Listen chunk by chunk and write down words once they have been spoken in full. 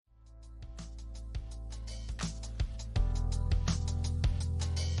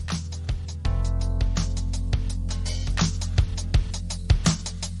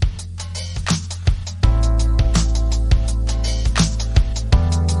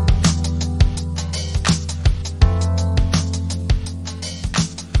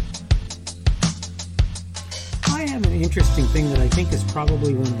interesting thing that I think is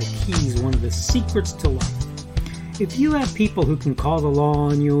probably one of the keys, one of the secrets to life. If you have people who can call the law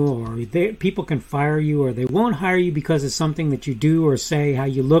on you, or people can fire you, or they won't hire you because of something that you do or say, how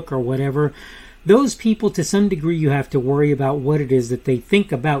you look or whatever, those people, to some degree, you have to worry about what it is that they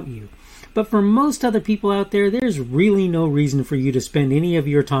think about you. But for most other people out there, there's really no reason for you to spend any of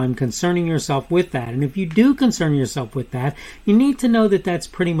your time concerning yourself with that. And if you do concern yourself with that, you need to know that that's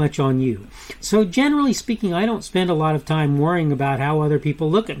pretty much on you. So generally speaking, I don't spend a lot of time worrying about how other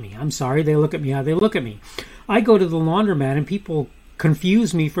people look at me. I'm sorry, they look at me how they look at me. I go to the laundromat and people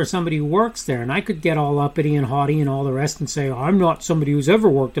confuse me for somebody who works there, and I could get all uppity and haughty and all the rest and say, I'm not somebody who's ever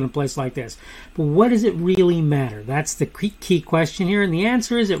worked in a place like this. But what does it really matter? That's the key question here, and the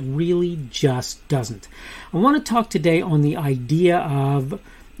answer is it really just doesn't. I want to talk today on the idea of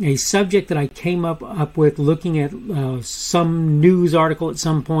a subject that I came up with looking at some news article at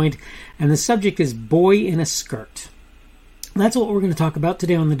some point, and the subject is boy in a skirt. That's what we're going to talk about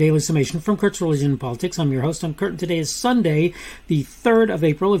today on the Daily Summation from Kurt's Religion and Politics. I'm your host, I'm Kurt, and today is Sunday, the 3rd of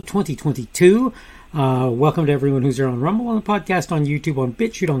April of 2022. Welcome to everyone who's here on Rumble, on the podcast, on YouTube, on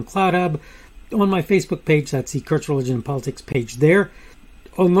BitChute, on CloudHub, on my Facebook page. That's the Kurt's Religion and Politics page there.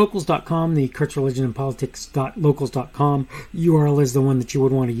 On locals.com, the Kurt's Religion and Politics.locals.com URL is the one that you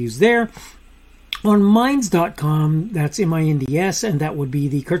would want to use there. On Minds.com, that's MINDS, and that would be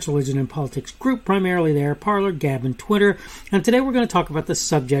the Kurt's Religion and Politics group, primarily there, Parler, Gab, and Twitter. And today we're going to talk about the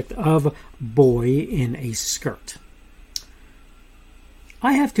subject of boy in a skirt.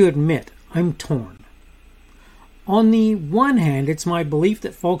 I have to admit, I'm torn. On the one hand, it's my belief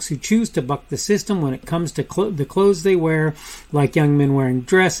that folks who choose to buck the system when it comes to the clothes they wear, like young men wearing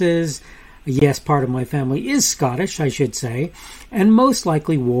dresses, yes, part of my family is Scottish, I should say, and most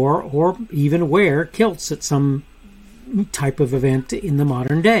likely wore or even wear kilts at some type of event in the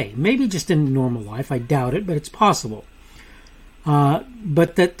modern day. Maybe just in normal life, I doubt it, but it's possible.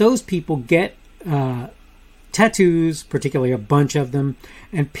 But that those people get tattoos, particularly a bunch of them,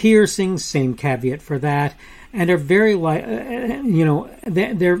 and piercings, same caveat for that, and are very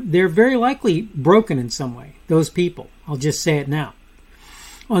they're very likely broken in some way. Those people, I'll just say it now.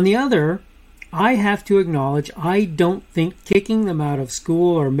 On the other, I have to acknowledge I don't think kicking them out of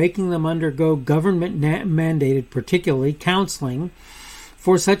school or making them undergo government-mandated, particularly counseling,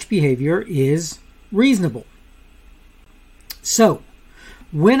 for such behavior is reasonable. So,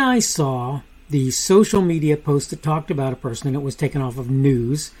 when I saw the social media post that talked about a person, and it was taken off of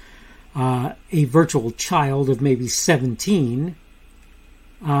news, a virtual child of maybe 17,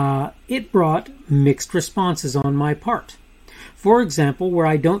 it brought mixed responses on my part. For example, where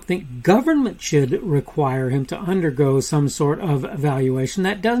I don't think government should require him to undergo some sort of evaluation,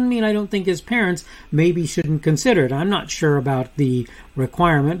 that doesn't mean I don't think his parents maybe shouldn't consider it. I'm not sure about the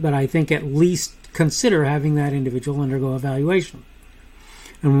requirement, but I think at least consider having that individual undergo evaluation.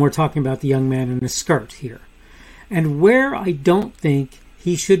 And we're talking about the young man in a skirt here. And where I don't think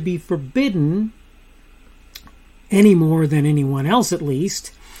he should be forbidden, any more than anyone else at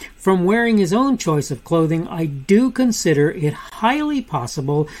least, from wearing his own choice of clothing, I do consider it highly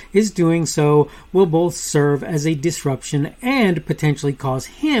possible his doing so will both serve as a disruption and potentially cause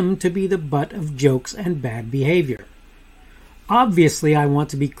him to be the butt of jokes and bad behavior. Obviously, I want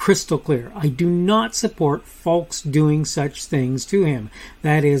to be crystal clear. I do not support folks doing such things to him.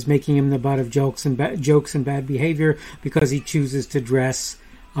 That is, making him the butt of jokes and bad behavior because he chooses to dress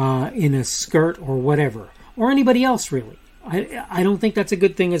in a skirt or whatever, or anybody else really. I don't think that's a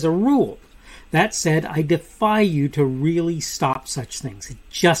good thing as a rule. That said, I defy you to really stop such things. It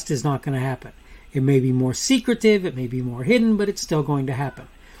just is not going to happen. It may be more secretive, it may be more hidden, but it's still going to happen.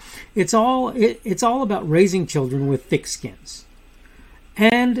 It's all about raising children with thick skins.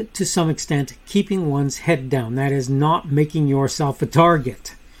 And to some extent, keeping one's head down. That is, not making yourself a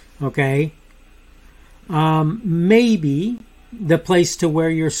target. Okay? Maybe the place to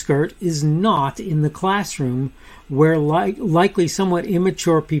wear your skirt is not in the classroom where likely somewhat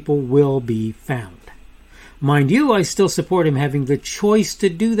immature people will be found. Mind you, I still support him having the choice to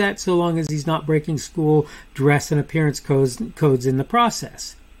do that so long as he's not breaking school dress and appearance codes in the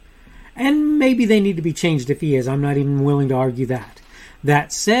process. And maybe they need to be changed if he is. I'm not even willing to argue that.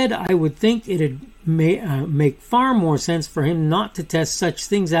 That said, I would think it'd make far more sense for him not to test such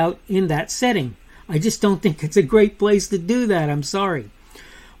things out in that setting. I just don't think it's a great place to do that. I'm sorry.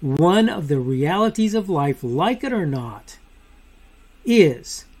 One of the realities of life, like it or not,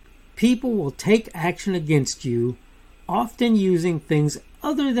 is people will take action against you, often using things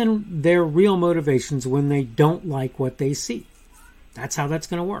other than their real motivations when they don't like what they see. That's how that's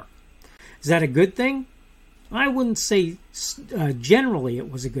going to work. Is that a good thing? I wouldn't say generally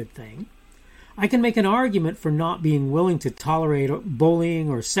it was a good thing. I can make an argument for not being willing to tolerate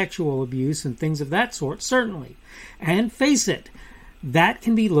bullying or sexual abuse and things of that sort, certainly. And face it, that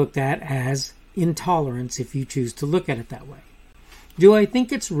can be looked at as intolerance if you choose to look at it that way. Do I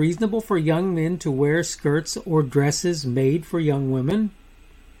think it's reasonable for young men to wear skirts or dresses made for young women?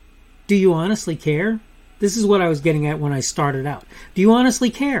 Do you honestly care? This is what I was getting at when I started out. Do you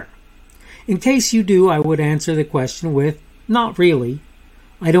honestly care? In case you do, I would answer the question with, not really.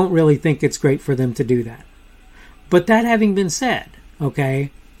 I don't really think it's great for them to do that. But that having been said, okay,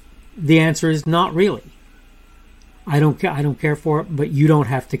 the answer is not really. I don't care for it, but you don't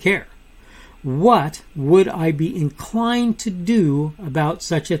have to care. What would I be inclined to do about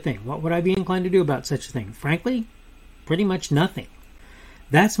such a thing? What would I be inclined to do about such a thing? Frankly, pretty much nothing.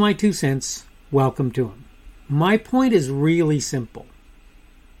 That's my 2 cents. Welcome to them. My point is really simple.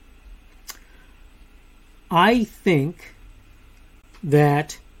 I think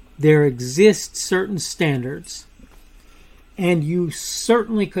that there exist certain standards, and you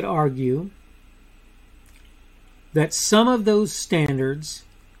certainly could argue that some of those standards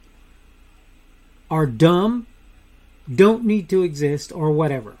are dumb, don't need to exist, or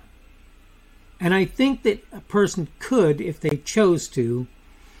whatever. And I think that a person could, if they chose to,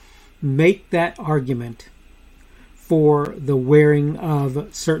 make that argument for the wearing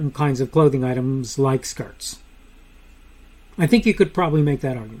of certain kinds of clothing items like skirts. I think you could probably make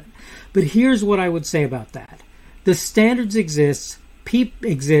that argument. But here's what I would say about that. The standards exist,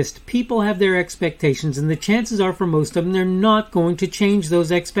 people have their expectations, and the chances are for most of them they're not going to change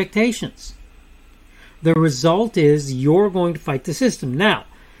those expectations. The result is you're going to fight the system. Now,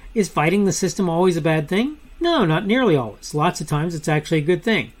 is fighting the system always a bad thing? No, not nearly always. Lots of times it's actually a good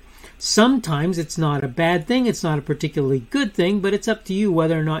thing. Sometimes it's not a bad thing, it's not a particularly good thing, but it's up to you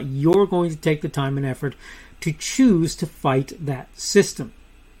whether or not you're going to take the time and effort to choose to fight that system.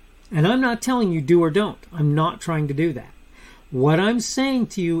 And I'm not telling you do or don't. I'm not trying to do that. What I'm saying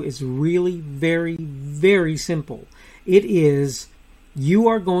to you is really very, very simple. It is, you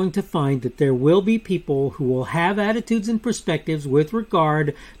are going to find that there will be people who will have attitudes and perspectives with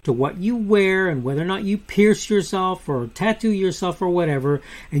regard to what you wear and whether or not you pierce yourself or tattoo yourself or whatever.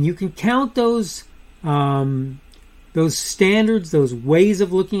 And you can count those standards, those ways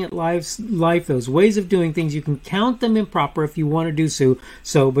of looking at life, those ways of doing things. You can count them improper if you want to do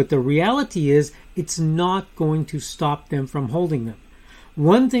so. But the reality is, it's not going to stop them from holding them.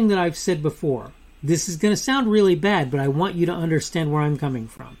 One thing that I've said before, this is going to sound really bad, but I want you to understand where I'm coming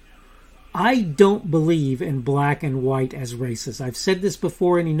from. I don't believe in black and white as races. I've said this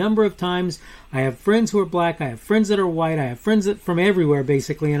before any number of times. I have friends who are black. I have friends that are white. I have friends from everywhere,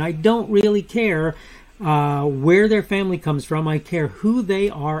 basically, and I don't really care where their family comes from. I care who they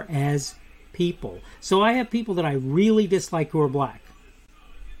are as people. So I have people that I really dislike who are black.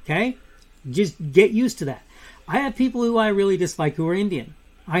 Okay? Just get used to that. I have people who I really dislike who are Indian.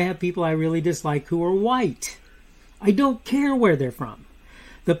 I have people I really dislike who are white. I don't care where they're from.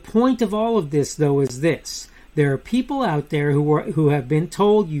 The point of all of this, though, is this. There are people out there who have been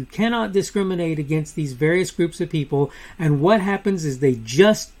told you cannot discriminate against these various groups of people, and what happens is they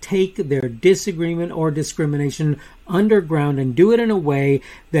just take their disagreement or discrimination underground and do it in a way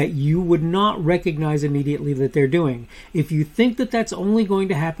that you would not recognize immediately that they're doing. If you think that that's only going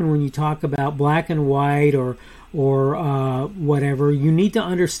to happen when you talk about black and white or whatever, you need to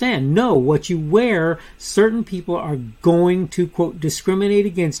understand, no, what you wear, certain people are going to, quote, discriminate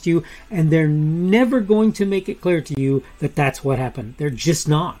against you, and they're never going to make it clear to you that that's what happened. They're just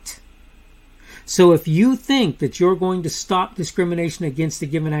not. So if you think that you're going to stop discrimination against a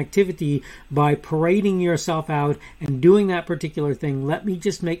given activity by parading yourself out and doing that particular thing, let me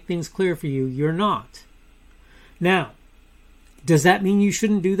just make things clear for you, you're not. Now, does that mean you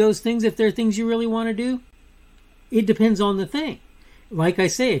shouldn't do those things if they're things you really want to do? It depends on the thing. Like I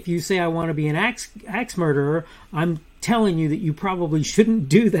say, if you say I want to be an axe murderer, I'm telling you that you probably shouldn't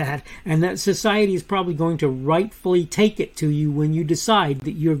do that, and that society is probably going to rightfully take it to you when you decide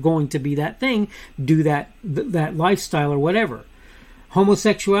that you're going to be that thing, do that lifestyle or whatever.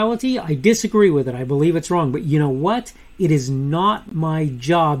 Homosexuality, I disagree with it. I believe it's wrong. But you know what? It is not my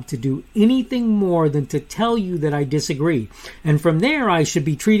job to do anything more than to tell you that I disagree. And from there, I should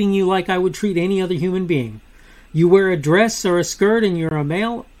be treating you like I would treat any other human being. You wear a dress or a skirt and you're a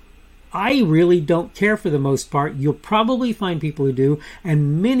male, I really don't care for the most part. You'll probably find people who do,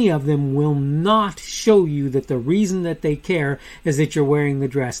 and many of them will not show you that the reason that they care is that you're wearing the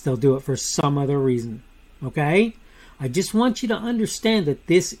dress. They'll do it for some other reason. Okay? I just want you to understand that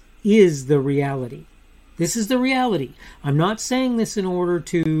this is the reality. This is the reality. I'm not saying this in order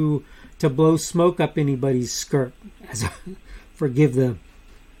to blow smoke up anybody's skirt. Forgive the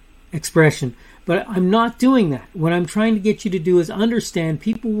expression. But I'm not doing that. What I'm trying to get you to do is understand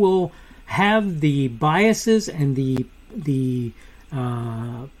people will have the biases and the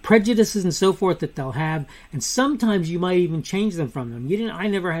prejudices and so forth that they'll have, and sometimes you might even change them from them. I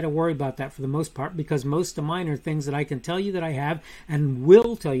never had to worry about that for the most part, because most of mine are things that I can tell you that I have and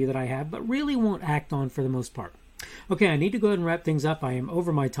will tell you that I have, but really won't act on for the most part. Okay, I need to go ahead and wrap things up. I am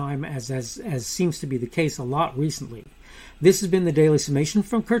over my time, as seems to be the case a lot recently. This has been the Daily Summation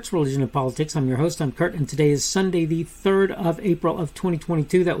from Kurt's Religion and Politics. I'm your host, I'm Kurt, and today is Sunday, the 3rd of April of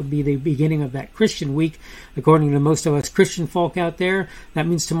 2022. That would be the beginning of that Christian week, according to most of us Christian folk out there. That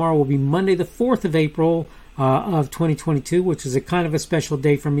means tomorrow will be Monday, the 4th of April of 2022, which is a kind of a special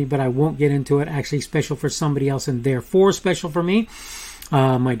day for me, but I won't get into it. Actually special for somebody else, and therefore special for me.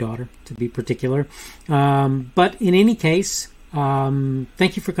 My daughter, to be particular. But in any case,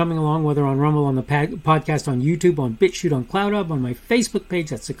 thank you for coming along, whether on Rumble, on the podcast, on YouTube, on BitChute, on CloudHub, on my Facebook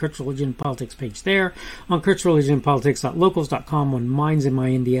page. That's the Kurt's Religion and Politics page there. On kurtzreligionandpolitics.locals.com, on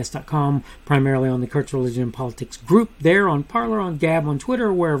mindsandmynds.com, primarily on the Kurt's Religion and Politics group there, on Parler, on Gab, on Twitter,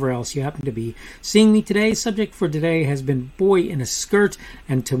 or wherever else you happen to be seeing me today. Subject for today has been boy in a skirt,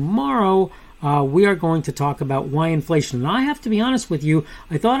 and tomorrow we are going to talk about why inflation. And I have to be honest with you,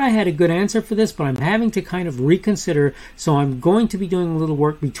 I thought I had a good answer for this, but I'm having to kind of reconsider. So I'm going to be doing a little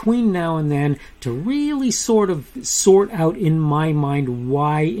work between now and then to really sort out in my mind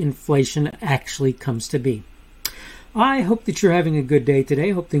why inflation actually comes to be. I hope that you're having a good day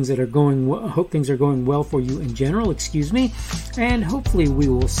today. Hope things are going well for you in general. And hopefully we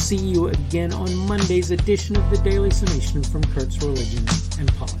will see you again on Monday's edition of the Daily Summation from Kurt's Religion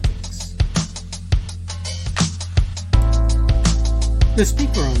and Politics. The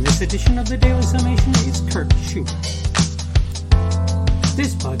speaker on this edition of the Daily Summation is Kurt Schubert.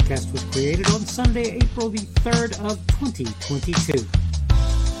 This podcast was created on Sunday, April the 3rd of 2022.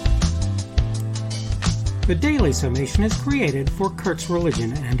 The Daily Summation is created for Kurt's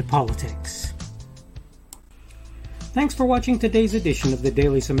Religion and Politics. Thanks for watching today's edition of the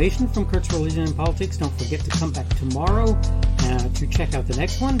Daily Summation from Kurt's Religion and Politics. Don't forget to come back tomorrow to check out the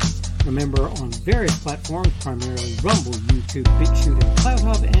next one. Remember, on various platforms, primarily Rumble, YouTube, BitChute, and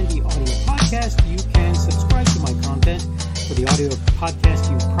CloudHub, and the audio podcast, you can subscribe to my content. For the audio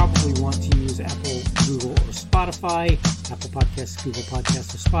podcast, you probably want to use Apple, Google, or Spotify. Apple Podcasts, Google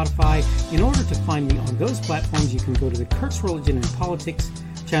Podcasts, or Spotify. In order to find me on those platforms, you can go to the Kurt's Religion and Politics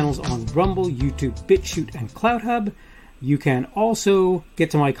channels on Rumble, YouTube, BitChute, and CloudHub. You can also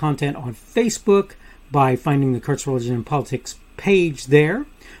get to my content on Facebook by finding the Kurt's Religion and Politics page there.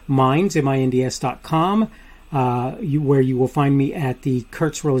 Minds, minds.com, where you will find me at the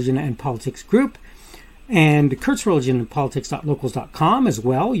Kurt's Religion and Politics group, and Kurt's Religion and Politics.locals.com as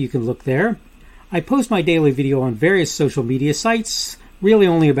well. You can look there. I post my daily video on various social media sites, really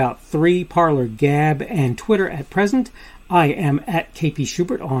only about 3, Parler, Gab, and Twitter at present. I am at KP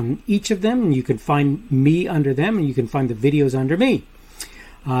Schubert on each of them, and you can find me under them, and you can find the videos under me.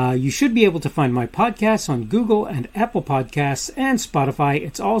 You should be able to find my podcasts on Google and Apple Podcasts and Spotify.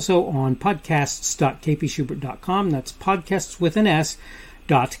 It's also on podcasts.kpschubert.com. That's podcasts with an S,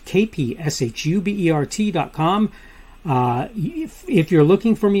 .kpschubert.com. If you're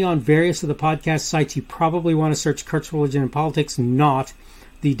looking for me on various of the podcast sites, you probably want to search Kurt's Religion and Politics, not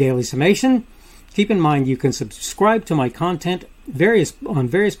the Daily Summation. Keep in mind, you can subscribe to my content on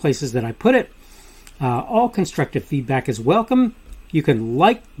various places that I put it. All constructive feedback is welcome. You can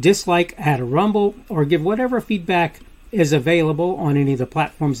like, dislike, add a rumble, or give whatever feedback is available on any of the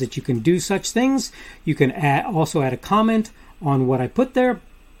platforms that you can do such things. You can also add a comment on what I put there.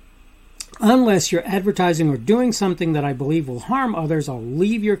 Unless you're advertising or doing something that I believe will harm others, I'll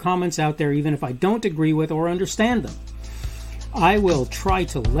leave your comments out there even if I don't agree with or understand them. I will try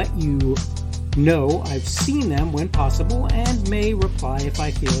to let you know I've seen them when possible and may reply if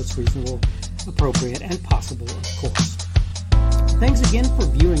I feel it's reasonable, appropriate, and possible, of course. Thanks again for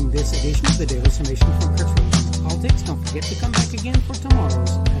viewing this edition of the Daily Summation from Kurt's Religion and Politics. Don't forget to come back again for tomorrow's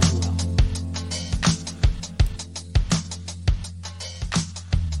as well.